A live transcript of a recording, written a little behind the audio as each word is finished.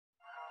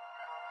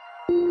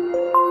പുതിയ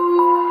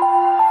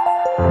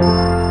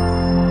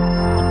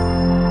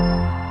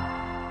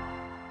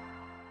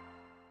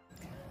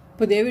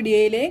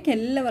വീഡിയോയിലേക്ക്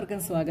എല്ലാവർക്കും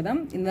സ്വാഗതം.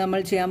 ഇന്ന് നമ്മൾ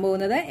ചെയ്യാൻ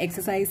പോകുന്നത്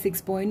എക്സസൈസ്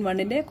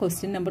 6.1ന്റെ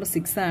ക്വസ്റ്റ്യൻ നമ്പർ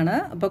 6 ആണ്.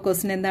 അപ്പോൾ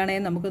ക്വസ്റ്റ്യൻ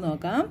എന്താണെന്ന് നമുക്ക്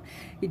നോക്കാം.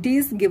 It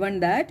is given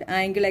that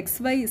angle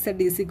XY Z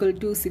is equal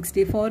to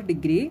 64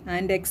 degree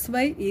and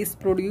XY is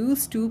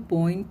produced to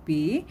point P.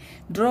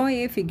 Draw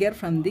a figure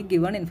from the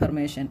given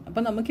information.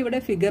 അപ്പോൾ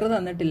നമുക്കിവിടെ ഫിഗർ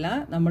തന്നിട്ടില്ല,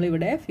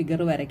 നമ്മളിവിടെ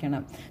ഫിഗർ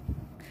വരയ്ക്കണം.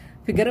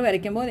 ഫിഗർ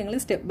വരയ്ക്കുമ്പോൾ നിങ്ങൾ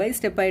സ്റ്റെപ്പ് ബൈ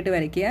സ്റ്റെപ്പ് ആയിട്ട്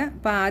വരയ്ക്കുക.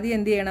 അപ്പോൾ ആദ്യം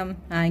എന്ത് ചെയ്യണം?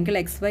 Angle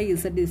XY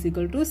Z is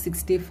equal to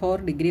 64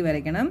 degree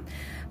വരയ്ക്കണം.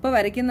 അപ്പോൾ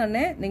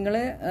വരയ്ക്കുന്നുണ്ടെങ്കിൽ നിങ്ങൾ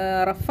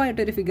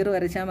റഫായിട്ടൊരു ഫിഗർ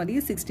വരച്ചാൽ മതി.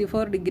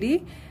 64 ഡിഗ്രി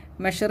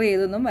മെഷർ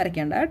ചെയ്തൊന്നും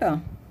വരയ്ക്കേണ്ട കേട്ടോ.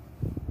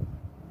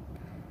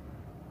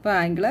 അപ്പോൾ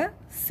ആംഗിൾ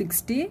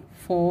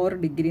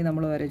 64 ഡിഗ്രി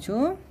നമ്മൾ വരച്ചു.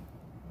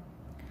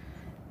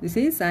 This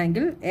is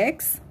angle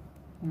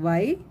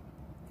XY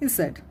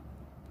Z.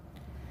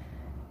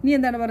 ഇനി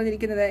എന്താണ്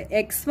പറഞ്ഞിരിക്കുന്നത്?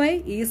 XY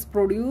is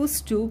produce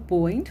two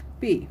point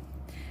P.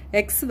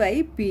 XY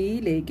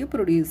Pയിലേക്ക്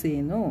produce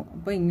ചെയ്യുന്നു.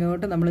 അപ്പോൾ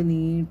ഇങ്ങോട്ട് നമ്മൾ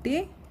നീട്ടി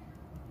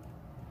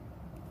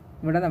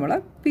ഇവിടെ നമ്മൾ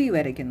P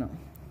വരയ്ക്കുന്നു.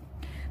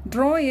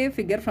 Draw A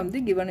figure from the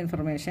given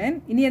information.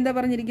 ഇനി എന്താ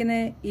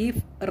പറഞ്ഞിരിക്കുന്നത്?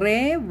 If ray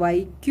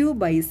YQ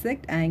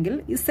bisect angle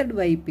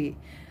ZYP.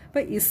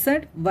 അപ്പോൾ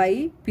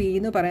ZYP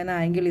എന്ന് പറയുന്ന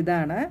ആംഗിൾ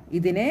ഇതാണ്.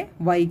 ഇതിനെ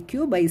YQ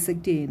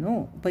ബൈസെക്ട് ചെയ്യുന്നു.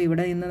 അപ്പോൾ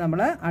ഇവിടെ നിന്ന്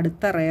നമ്മൾ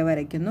അടുത്ത റേ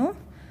വരയ്ക്കുന്നു,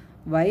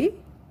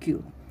 YQ.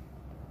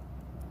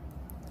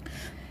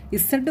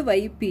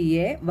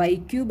 ZYPയെ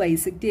YQ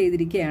ബൈസെക്ട്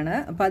ചെയ്തിരിക്കുകയാണ്.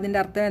 അപ്പോൾ അതിൻ്റെ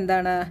അർത്ഥം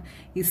എന്താണ്?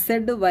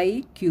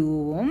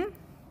 ZYQവും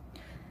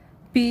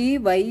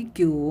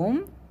PYQവും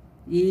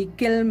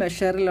ഈക്വൽ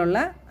മെഷറിലുള്ള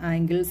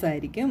ആംഗിൾസ്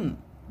ആയിരിക്കും.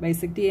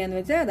 ബൈസെക്ട് ചെയ്യാന്ന്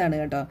വെച്ചാൽ അതാണ്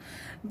കേട്ടോ.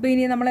 അപ്പോൾ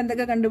ഇനി നമ്മൾ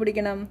എന്തൊക്കെ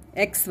കണ്ടുപിടിക്കണം?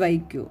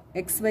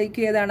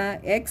 XYQ ഏതാണ്?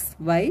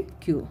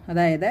 XYQ,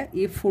 അതായത്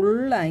ഈ ഫുൾ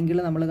ആംഗിൾ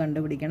നമ്മൾ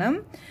കണ്ടുപിടിക്കണം.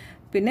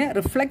 പിന്നെ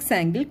റിഫ്ലക്സ്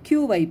ആംഗിൾ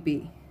QYP,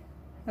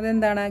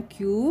 അതെന്താണ്?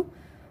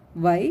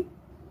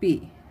 QYP.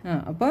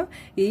 അപ്പോൾ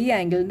ഈ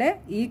ആംഗിളിൻ്റെ,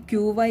 ഈ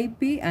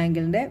QYP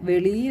ആംഗിളിൻ്റെ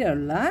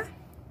വെളിയിലുള്ള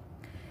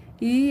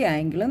ഈ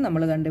ആംഗിളും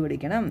നമ്മൾ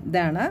കണ്ടുപിടിക്കണം.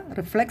 ഇതാണ്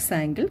റിഫ്ലക്സ്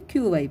ആംഗിൾ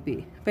QYP.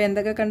 അപ്പോൾ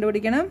എന്തൊക്കെ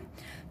കണ്ടുപിടിക്കണം?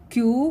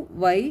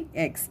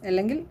 QYX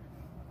അല്ലെങ്കിൽ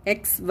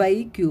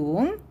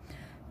XYQവും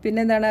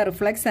പിന്നെന്താണ്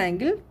റിഫ്ലക്സ്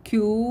ആംഗിൾ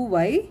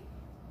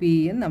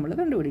QYPയും നമ്മൾ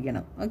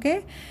കണ്ടുപിടിക്കണം. ഓക്കെ,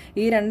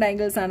 ഈ രണ്ട്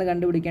ആംഗിൾസ് ആണ്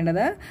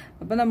കണ്ടുപിടിക്കേണ്ടത്.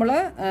 അപ്പോൾ നമ്മൾ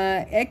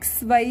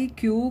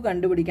XYQ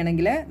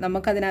കണ്ടുപിടിക്കണമെങ്കിൽ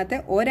നമുക്കതിനകത്ത്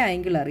ഒരു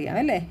ആംഗിൾ അറിയാം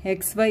അല്ലേ?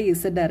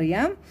 XYZ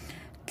അറിയാം.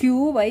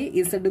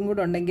 QYZും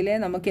കൂടെ ഉണ്ടെങ്കിൽ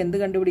നമുക്ക് എന്ത്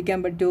കണ്ടുപിടിക്കാൻ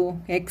പറ്റൂ?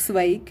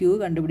 XYQ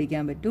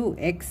കണ്ടുപിടിക്കാൻ പറ്റൂ.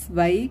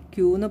 XYQ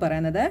എന്ന്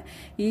പറയുന്നത്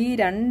ഈ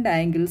രണ്ട്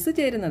ആംഗിൾസ്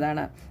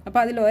ചേരുന്നതാണ്. അപ്പോൾ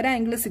അതിൽ ഒരു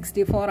ആംഗിൾ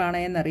 64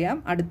 ആണ് എന്നറിയാം.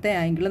 അടുത്ത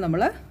ആംഗിൾ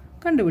നമ്മൾ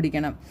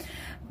കണ്ടുപിടിക്കണം.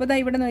 അപ്പോൾ ഇതാ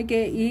ഇവിടെ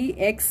നോക്കിയേ, ഈ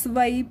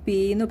XYP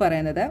എന്ന്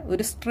പറയുന്നത്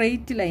ഒരു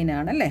സ്ട്രെയിറ്റ്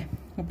ലൈനാണ് അല്ലേ?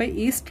 അപ്പോൾ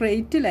ഈ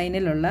സ്ട്രെയിറ്റ്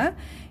ലൈനിലുള്ള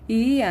ഈ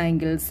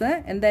ആംഗിൾസ്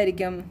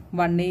എന്തായിരിക്കും?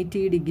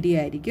 180 ഡിഗ്രി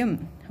ആയിരിക്കും.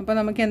 അപ്പോൾ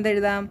നമുക്ക്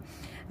എന്തെഴുതാം?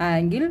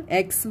 ആംഗിൾ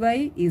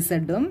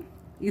XYZും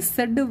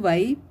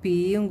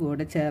ZYPയും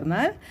കൂടെ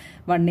ചേർന്നാൽ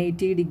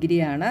 180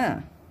 ഡിഗ്രിയാണ്.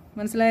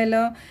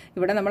 മനസ്സിലായല്ലോ?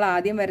 ഇവിടെ നമ്മൾ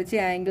ആദ്യം വരച്ച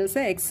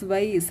ആംഗിൾസ്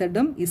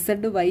XYZും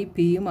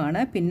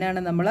ZYPയുമാണ്. പിന്നാണ്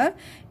നമ്മൾ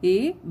ഈ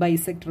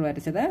ബൈസെക്ടർ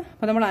വരച്ചത്.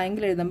 അപ്പോൾ നമ്മൾ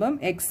ആംഗിൾ എഴുതുമ്പം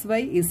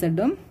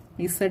XYZും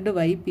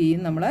ZYPയും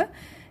നമ്മൾ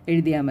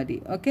എഴുതിയാൽ മതി.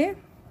 ഓക്കെ,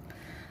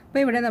 അപ്പോൾ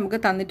ഇവിടെ നമുക്ക്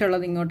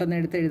തന്നിട്ടുള്ളത് ഇങ്ങോട്ടൊന്ന്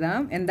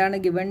എടുത്തെഴുതാം. എന്താണ്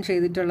ഗിവൺ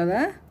ചെയ്തിട്ടുള്ളത്?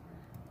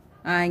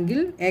 Angle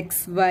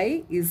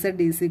XYZ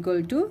is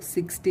equal to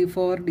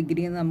 64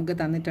 degree എന്ന് നമുക്ക്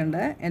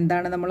തന്നിട്ടുണ്ട്.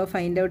 എന്താണ് നമ്മൾ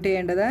ഫൈൻഡ് ഔട്ട്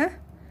ചെയ്യേണ്ടത്?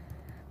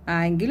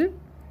 ആംഗിൾ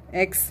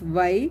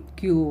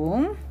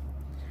XYQവും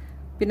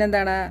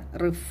പിന്നെന്താണ്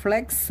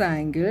റിഫ്ലക്സ്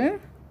ആംഗിൾ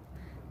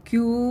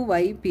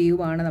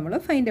QYPയുമാണ് നമ്മൾ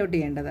ഫൈൻഡ് ഔട്ട്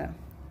ചെയ്യേണ്ടത്.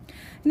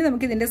 ഇനി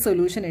നമുക്കിതിൻ്റെ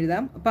സൊല്യൂഷൻ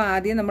എഴുതാം. അപ്പോൾ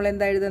ആദ്യം നമ്മൾ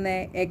എന്താ എഴുതുന്നത്?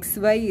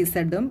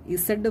 XYZും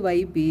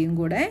ZYPയും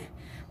കൂടെ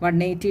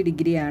 180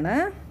 ഡിഗ്രിയാണ്.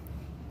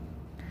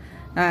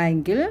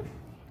 Angle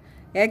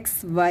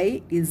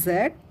XYZ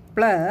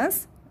plus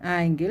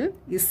angle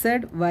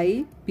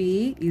ZYP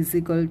is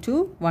equal to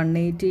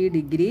 180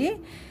 degree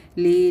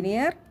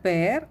linear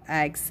pair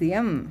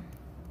axiom.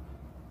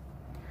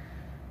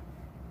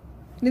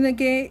 ഇനി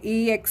നോക്കിയേ, ഈ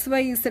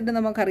XYZ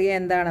നമുക്കറിയാം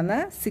എന്താണെന്ന്.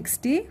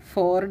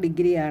 64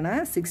 ഡിഗ്രിയാണ്.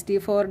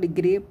 64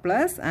 degree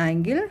plus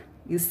angle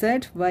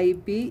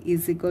ZYP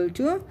is equal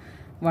to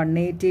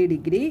 180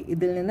 degree.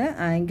 ഇതിൽ നിന്ന്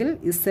ആംഗിൾ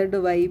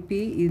ZYP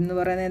എന്ന്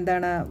പറയുന്നത്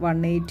എന്താണ്?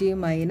 180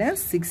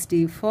 minus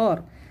 64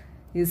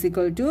 is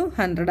equal to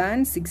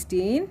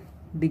 116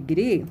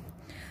 degree.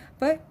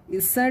 അപ്പോൾ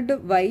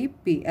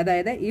ZYP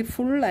അതായത് ഈ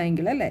ഫുൾ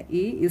ആംഗിൾ അല്ലേ,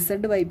 ഈ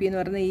ZYP എന്ന്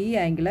പറയുന്ന ഈ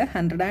ആംഗിൾ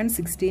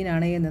 116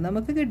 ആണ് എന്ന്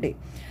നമുക്ക് കിട്ടി.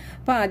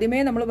 അപ്പോൾ ആദ്യമേ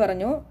നമ്മൾ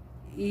പറഞ്ഞു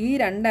ഈ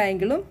രണ്ട്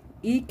ആംഗിളും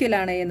ഈക്വൽ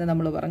ആണ് എന്ന്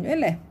നമ്മൾ പറഞ്ഞു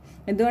അല്ലേ?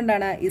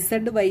 എന്തുകൊണ്ടാണ്?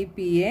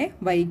 ZYPയെ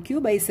YQ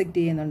ബൈസെക്ട്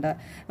ചെയ്യുന്നുണ്ട്.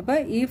 അപ്പോൾ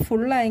ഈ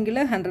ഫുൾ ആംഗിൾ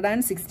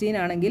 116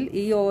 ആണെങ്കിൽ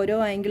ഈ ഓരോ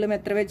ആംഗിളും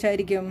എത്ര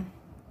വെച്ചായിരിക്കും?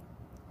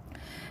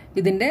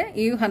 ഇതിൻ്റെ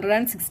ഈ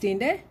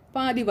 116ന്റെ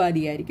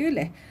പാതിയായിരിക്കും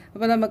അല്ലേ?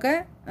 അപ്പോൾ നമുക്ക്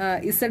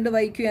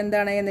ZYQ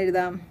എന്താണ് എന്ന്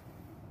എഴുതാം.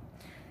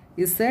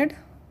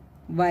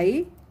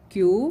 ZYQ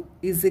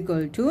is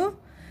equal to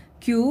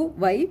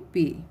QYP.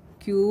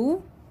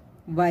 QYP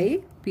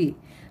QYP.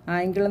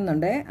 Angle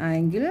എന്നുണ്ട്.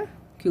 Angle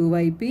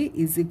QYP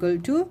is equal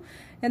to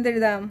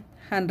എന്തെഴുതാം?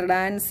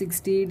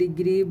 160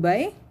 degree by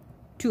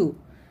 2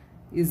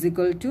 is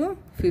equal to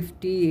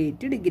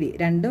 58 degree.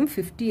 രണ്ടും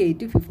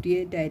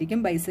 58 ആയിരിക്കും.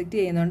 ബൈസെക്റ്റ്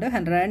ചെയ്യുന്നുണ്ട്.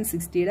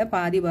 160യുടെ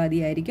പാതി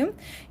ആയിരിക്കും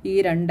ഈ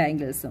രണ്ട്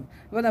ആംഗിൾസും.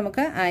 അപ്പോൾ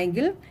നമുക്ക്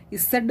ആംഗിൾ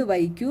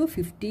ZYQ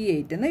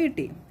 58 എന്ന്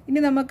കിട്ടി. ഇനി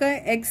നമുക്ക്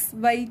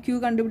XYQ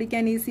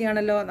കണ്ടുപിടിക്കാൻ ഈസി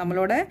ആണല്ലോ.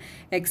 നമ്മളോട്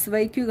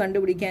XYQ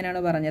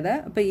കണ്ടുപിടിക്കാനാണ് പറഞ്ഞത്.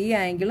 അപ്പോൾ ഈ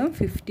ആംഗിളും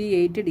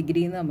 58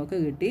 ഡിഗ്രി എന്ന് നമുക്ക്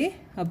കിട്ടി.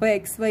 അപ്പോൾ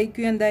XYQ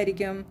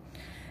എന്തായിരിക്കും?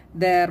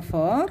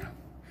 Therefore,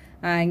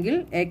 angle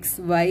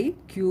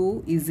XYQ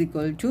is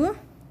equal to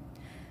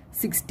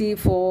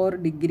 64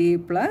 degree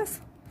plus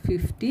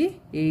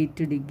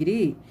 58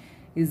 degree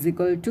is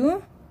equal to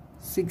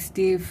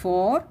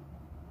 64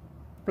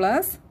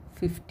 plus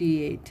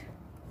 58.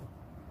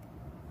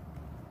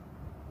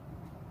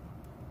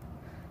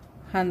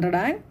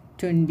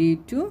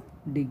 122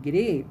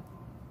 degree.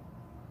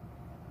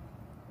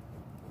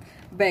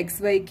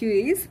 XYQ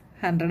is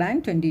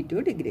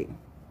 122 degree.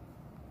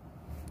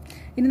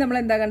 ഇനി നമ്മൾ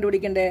എന്താ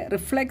കണ്ടുപിടിക്കേണ്ടത്?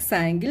 റിഫ്ലെക്സ്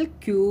ആംഗിൾ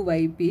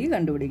QYP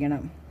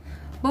കണ്ടുപിടിക്കണം.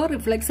 അപ്പോൾ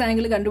റിഫ്ലെക്സ്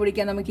ആംഗിൾ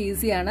കണ്ടുപിടിക്കാൻ നമുക്ക്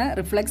ഈസിയാണ്.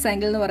 റിഫ്ലെക്സ്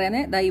ആംഗിൾ എന്ന്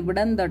പറയുന്നത്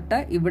ഇവിടെ തൊട്ട്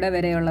ഇവിടെ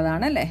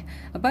വരെയുള്ളതാണ് അല്ലേ.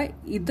 അപ്പോൾ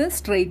ഇത്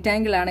സ്ട്രെയിറ്റ്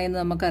ആംഗിൾ ആണ് എന്ന്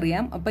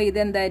നമുക്കറിയാം. അപ്പോൾ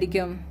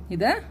ഇതെന്തായിരിക്കും?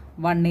 ഇത്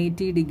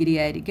 180 ഡിഗ്രി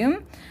ആയിരിക്കും.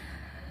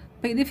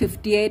 അപ്പോൾ ഇത്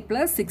 58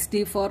 പ്ലസ്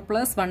 64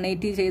 പ്ലസ്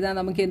 180 ചെയ്താൽ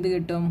നമുക്ക് എന്ത്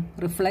കിട്ടും?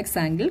 റിഫ്ലെക്സ്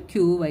ആംഗിൾ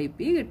QYP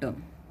കിട്ടും.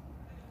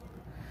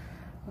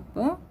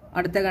 അപ്പോൾ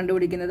അടുത്ത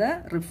കണ്ടുപിടിക്കുന്നത്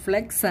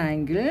reflex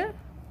angle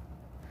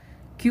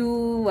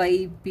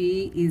QYP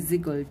is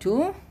equal to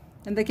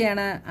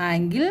എന്തൊക്കെയാണ്?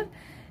 Angle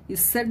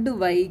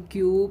ZYQ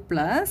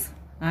plus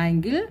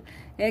angle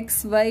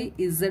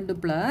XYZ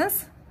plus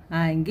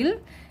angle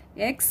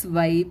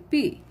XYP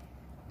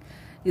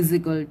is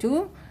equal to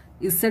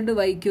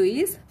ZYQ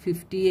is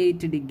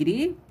 58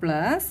 degree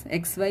plus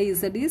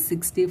XYZ is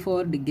 64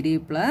 degree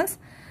plus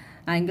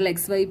angle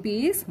XYP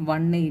is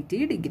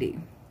 180 degree.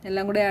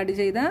 എല്ലാം കൂടെ add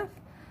ചെയ്താൽ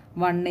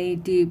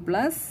 180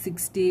 plus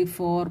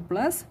 64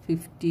 plus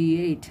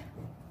 58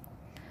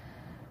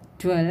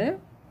 12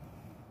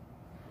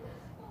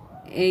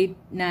 8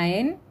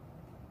 9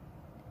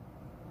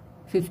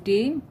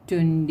 15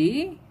 20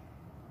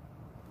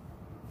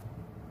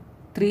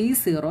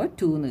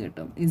 302 എന്ന്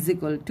കിട്ടും. is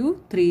equal to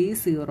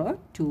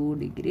 302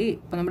 degree.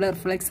 അപ്പോൾ നമ്മുടെ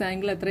reflex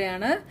angle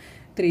എത്രയാണ്?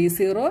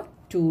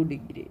 302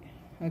 degree.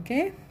 Okay.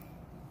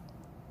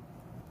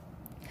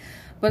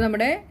 അപ്പോൾ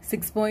നമ്മുടെ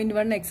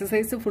 6.1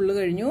 എക്സസൈസ് ഫുള്ള്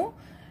കഴിഞ്ഞു.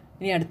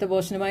 ഇനി അടുത്ത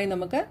പോർഷനുമായി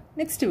നമുക്ക്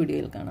നെക്സ്റ്റ്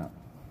വീഡിയോയിൽ കാണാം.